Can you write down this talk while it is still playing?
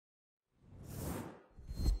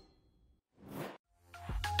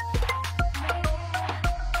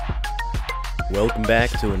Welcome back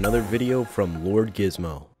to another video from Lord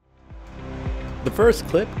Gizmo. The first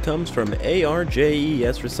clip comes from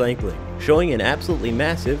ARJES Recycling, showing an absolutely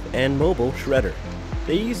massive and mobile shredder.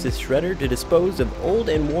 They use this shredder to dispose of old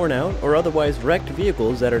and worn out or otherwise wrecked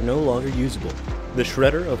vehicles that are no longer usable. The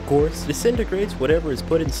shredder, of course, disintegrates whatever is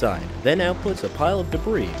put inside, then outputs a pile of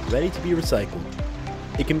debris ready to be recycled.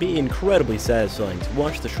 It can be incredibly satisfying to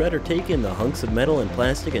watch the shredder take in the hunks of metal and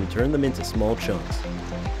plastic and turn them into small chunks.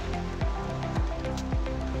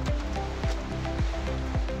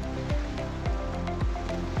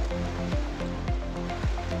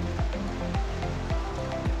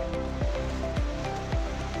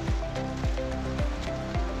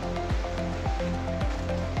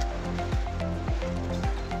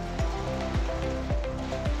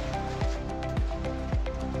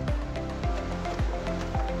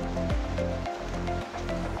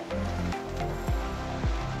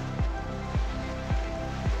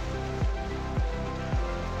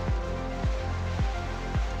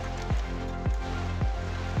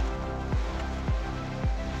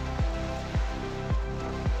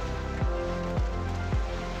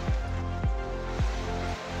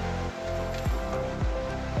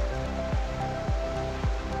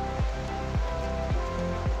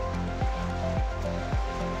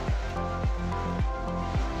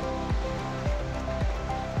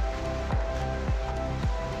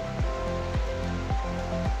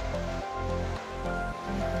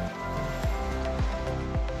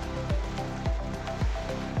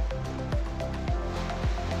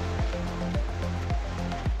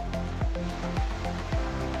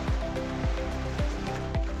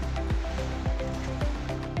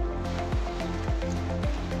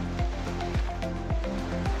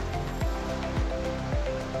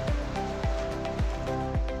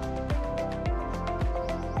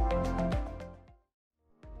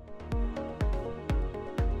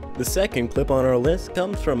 The second clip on our list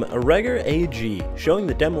comes from AREGGER AG, showing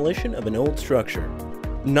the demolition of an old structure.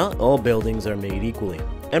 Not all buildings are made equally,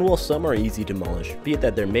 and while some are easy to demolish, be it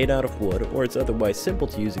that they're made out of wood or it's otherwise simple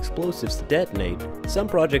to use explosives to detonate, some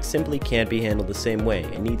projects simply can't be handled the same way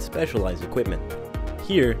and need specialized equipment.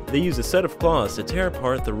 Here, they use a set of claws to tear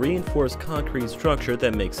apart the reinforced concrete structure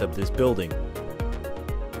that makes up this building.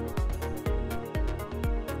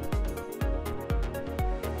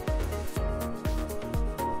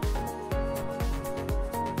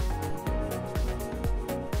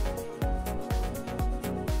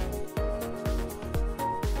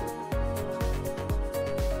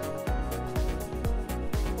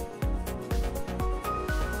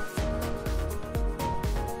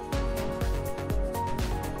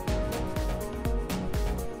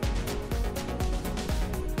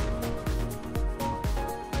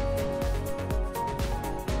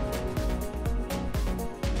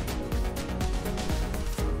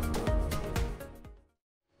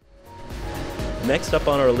 Next up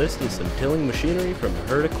on our list is some tilling machinery from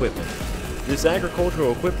Herd Equipment. This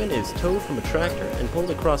agricultural equipment is towed from a tractor and pulled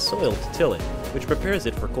across soil to till it, which prepares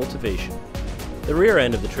it for cultivation. The rear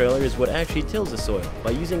end of the trailer is what actually tills the soil by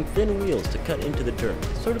using thin wheels to cut into the dirt,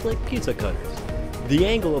 sort of like pizza cutters. The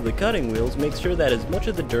angle of the cutting wheels makes sure that as much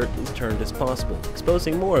of the dirt is turned as possible,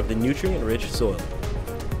 exposing more of the nutrient-rich soil.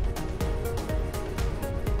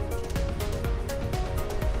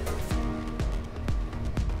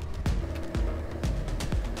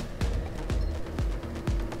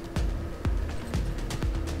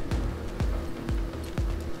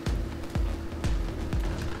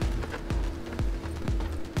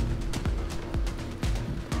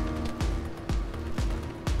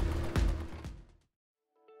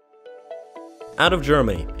 Out of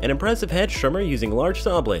Germany, an impressive hedge trimmer using large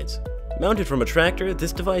saw blades. Mounted from a tractor,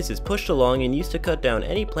 this device is pushed along and used to cut down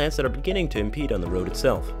any plants that are beginning to impede on the road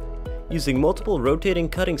itself. Using multiple rotating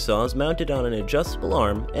cutting saws mounted on an adjustable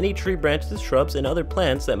arm, any tree branches, shrubs, and other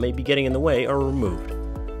plants that may be getting in the way are removed.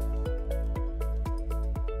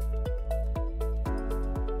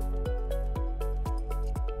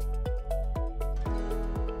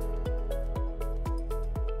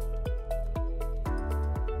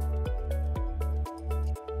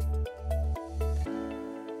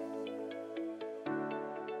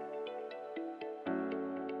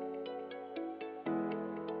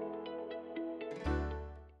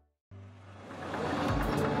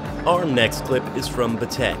 Our next clip is from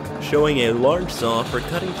BETEK, showing a large saw for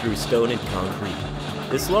cutting through stone and concrete.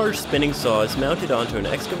 This large spinning saw is mounted onto an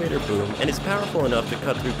excavator boom and is powerful enough to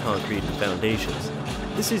cut through concrete and foundations.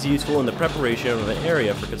 This is useful in the preparation of an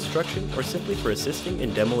area for construction or simply for assisting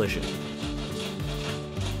in demolition.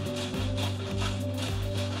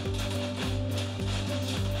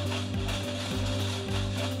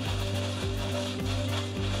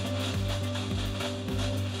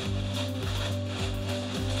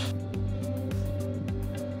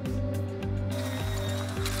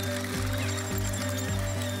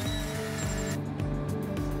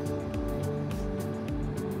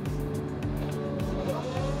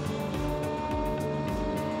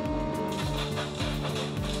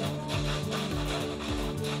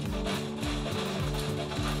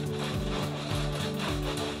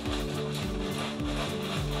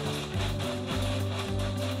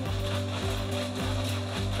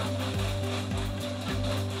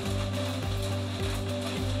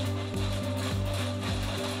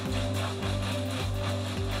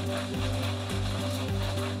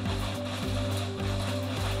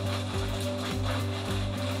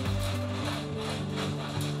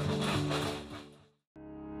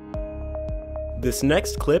 This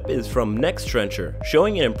next clip is from NEXTRENCHER,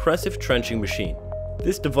 showing an impressive trenching machine.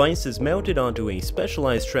 This device is mounted onto a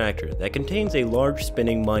specialized tractor that contains a large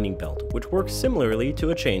spinning mining belt, which works similarly to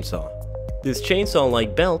a chainsaw. This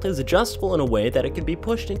chainsaw-like belt is adjustable in a way that it can be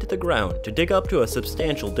pushed into the ground to dig up to a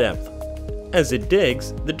substantial depth. As it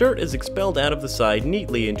digs, the dirt is expelled out of the side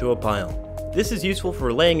neatly into a pile. This is useful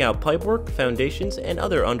for laying out pipework, foundations, and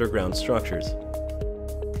other underground structures.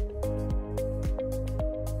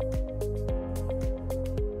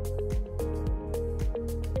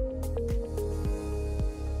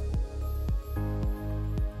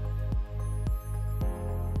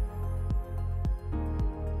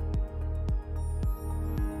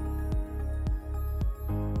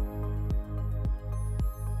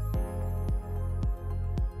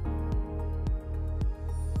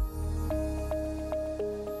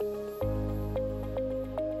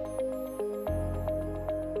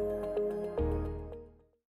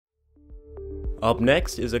 Up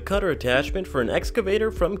next is a cutter attachment for an excavator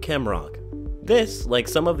from KEMROC. This, like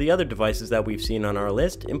some of the other devices that we've seen on our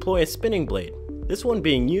list, employ a spinning blade, this one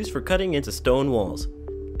being used for cutting into stone walls.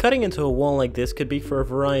 Cutting into a wall like this could be for a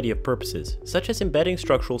variety of purposes, such as embedding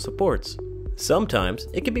structural supports. Sometimes,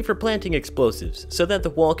 it can be for planting explosives, so that the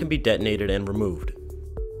wall can be detonated and removed.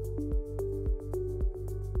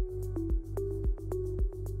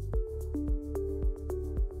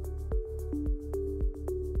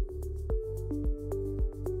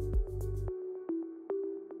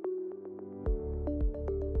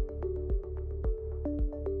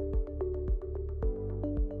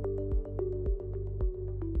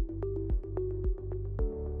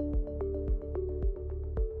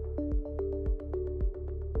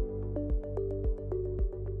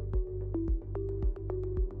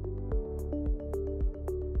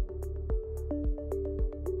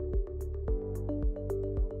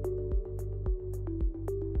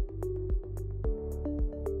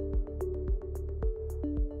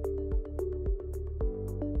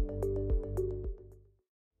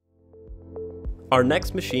 Our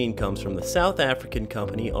next machine comes from the South African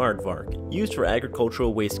company ERDVARK, used for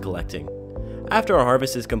agricultural waste collecting. After a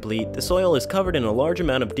harvest is complete, the soil is covered in a large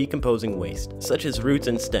amount of decomposing waste, such as roots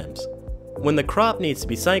and stems. When the crop needs to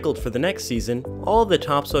be cycled for the next season, all of the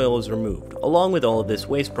topsoil is removed, along with all of this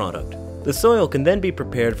waste product. The soil can then be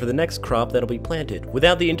prepared for the next crop that will be planted,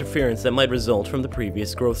 without the interference that might result from the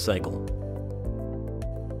previous growth cycle.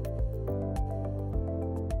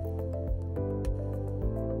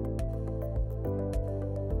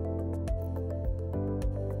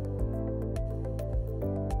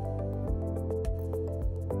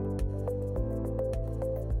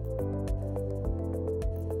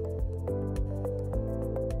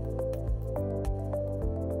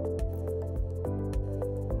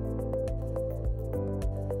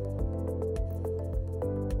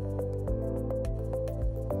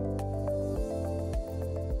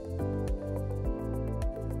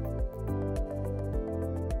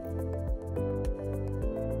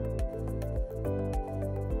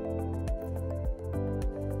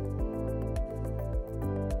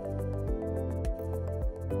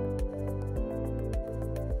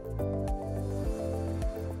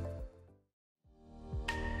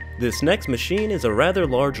 This next machine is a rather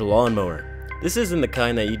large lawnmower. This isn't the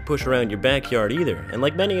kind that you'd push around your backyard either, and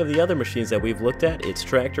like many of the other machines that we've looked at, it's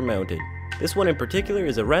tractor mounted. This one in particular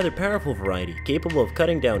is a rather powerful variety, capable of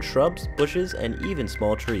cutting down shrubs, bushes, and even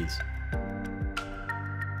small trees.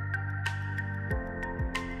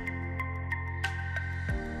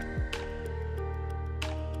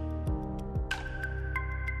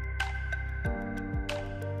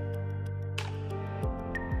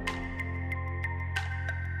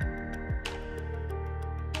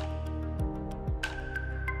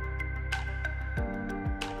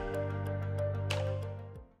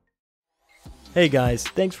 Hey guys,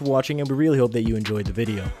 thanks for watching and we really hope that you enjoyed the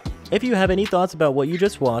video. If you have any thoughts about what you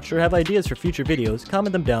just watched or have ideas for future videos,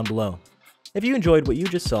 comment them down below. If you enjoyed what you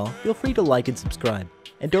just saw, feel free to like and subscribe.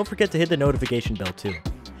 And don't forget to hit the notification bell too.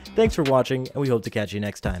 Thanks for watching and we hope to catch you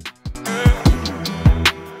next time.